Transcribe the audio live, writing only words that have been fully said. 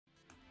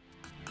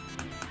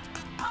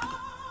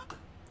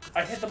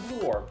I hit the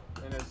blue orb.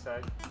 In a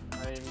sec.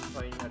 I am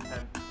playing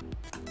attempt.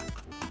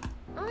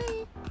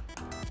 Oi.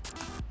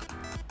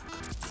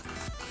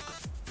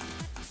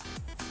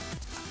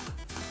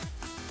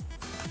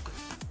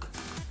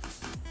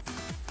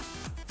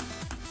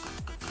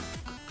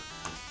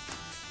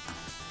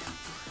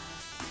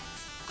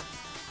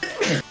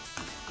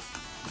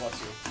 Bless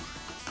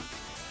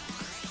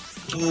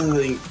you.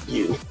 Thank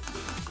you.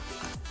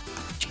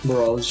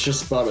 Bro, I was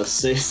just about to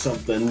say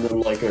something,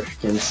 then like a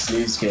freaking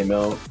sneeze came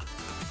out.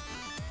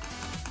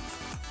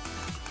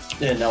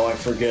 And now I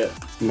forget.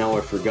 Now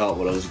I forgot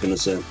what I was gonna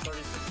say. 36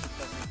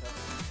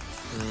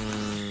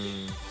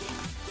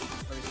 to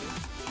 77.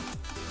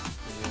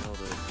 Yeah, hold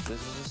it. This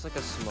is just like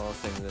a small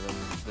thing that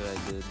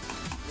I did.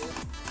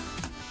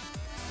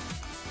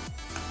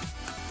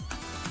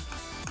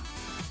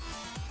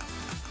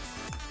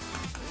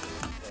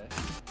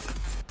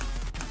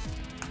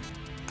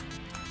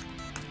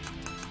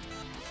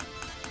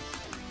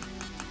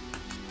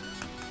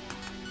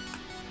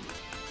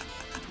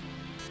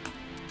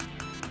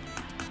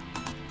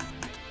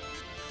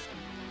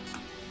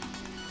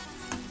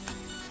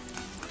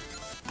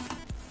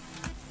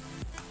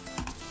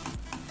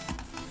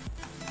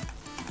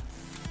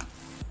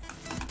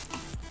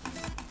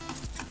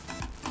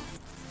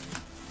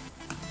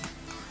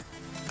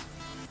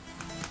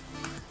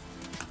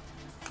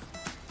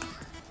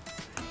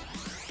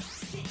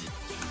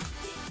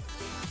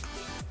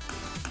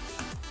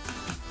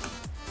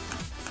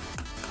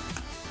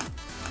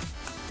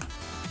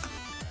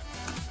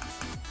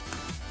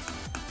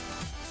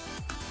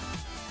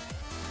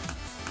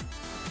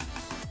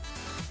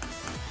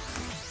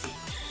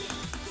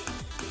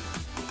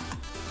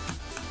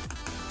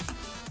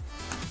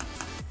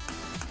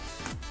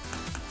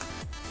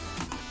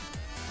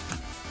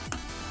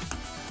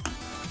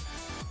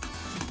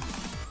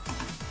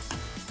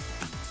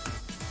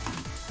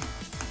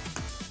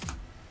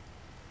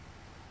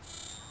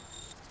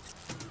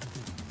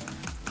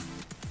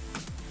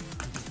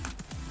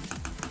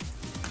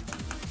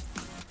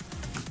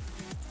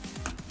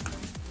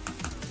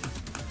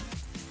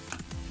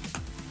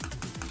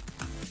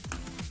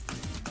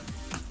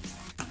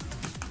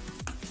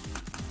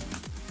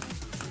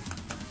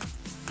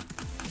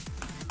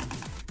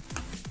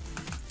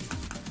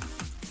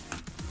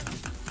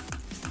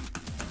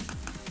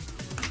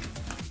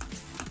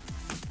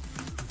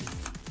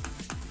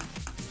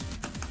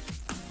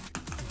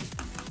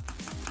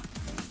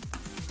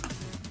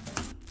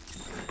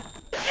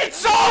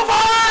 It's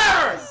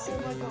over!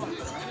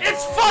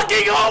 It's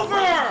fucking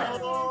over!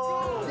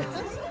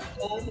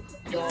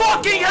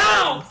 Fucking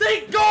hell!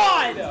 Thank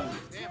God!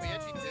 Damn, we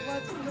actually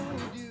did.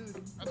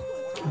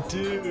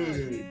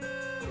 Dude,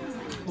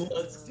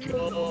 let's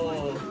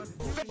go.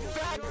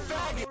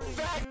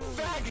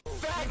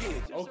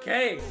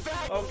 Okay,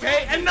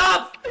 okay,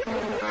 enough!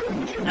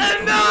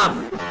 Enough!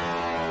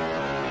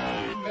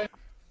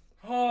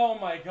 Oh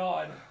my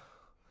God.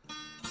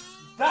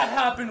 That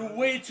happened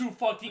way too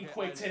fucking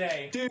quick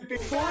today. Dude,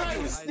 before I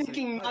was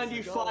thinking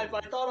 95,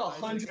 I thought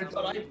 100,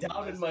 but I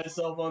doubted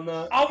myself on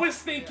that. I was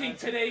thinking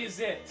today is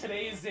it.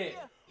 Today is it.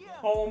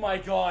 Oh my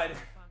God.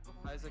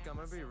 Isaac, I'm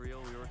gonna be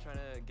real. We were trying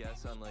to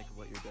guess on like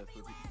what your death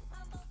would be.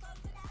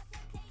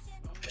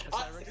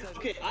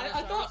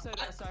 I thought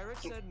Cyrus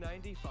said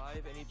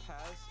 95 and he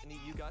passed and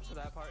you got to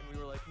that part and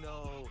we were like,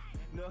 no.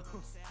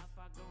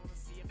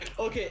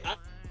 Okay,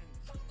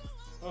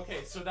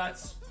 Okay, so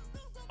that's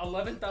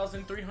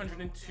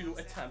 11,302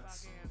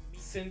 attempts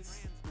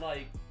since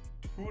like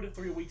 2 to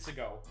 3 weeks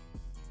ago.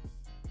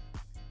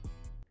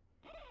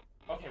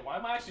 Okay, why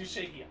am I actually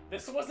shaking?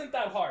 This wasn't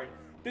that hard.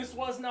 This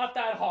was not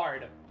that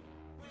hard.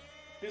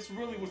 This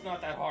really was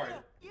not that hard.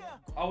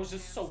 I was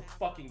just so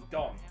fucking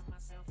dumb.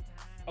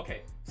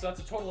 Okay, so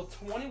that's a total of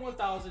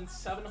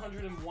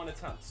 21,701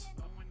 attempts.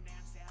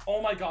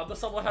 Oh my God,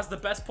 this level has the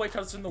best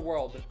playtest in the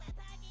world.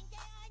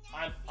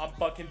 I'm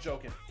fucking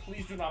joking.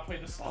 Please do not play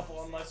this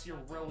level unless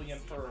you're really in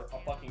for a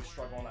fucking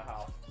struggle and a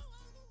half.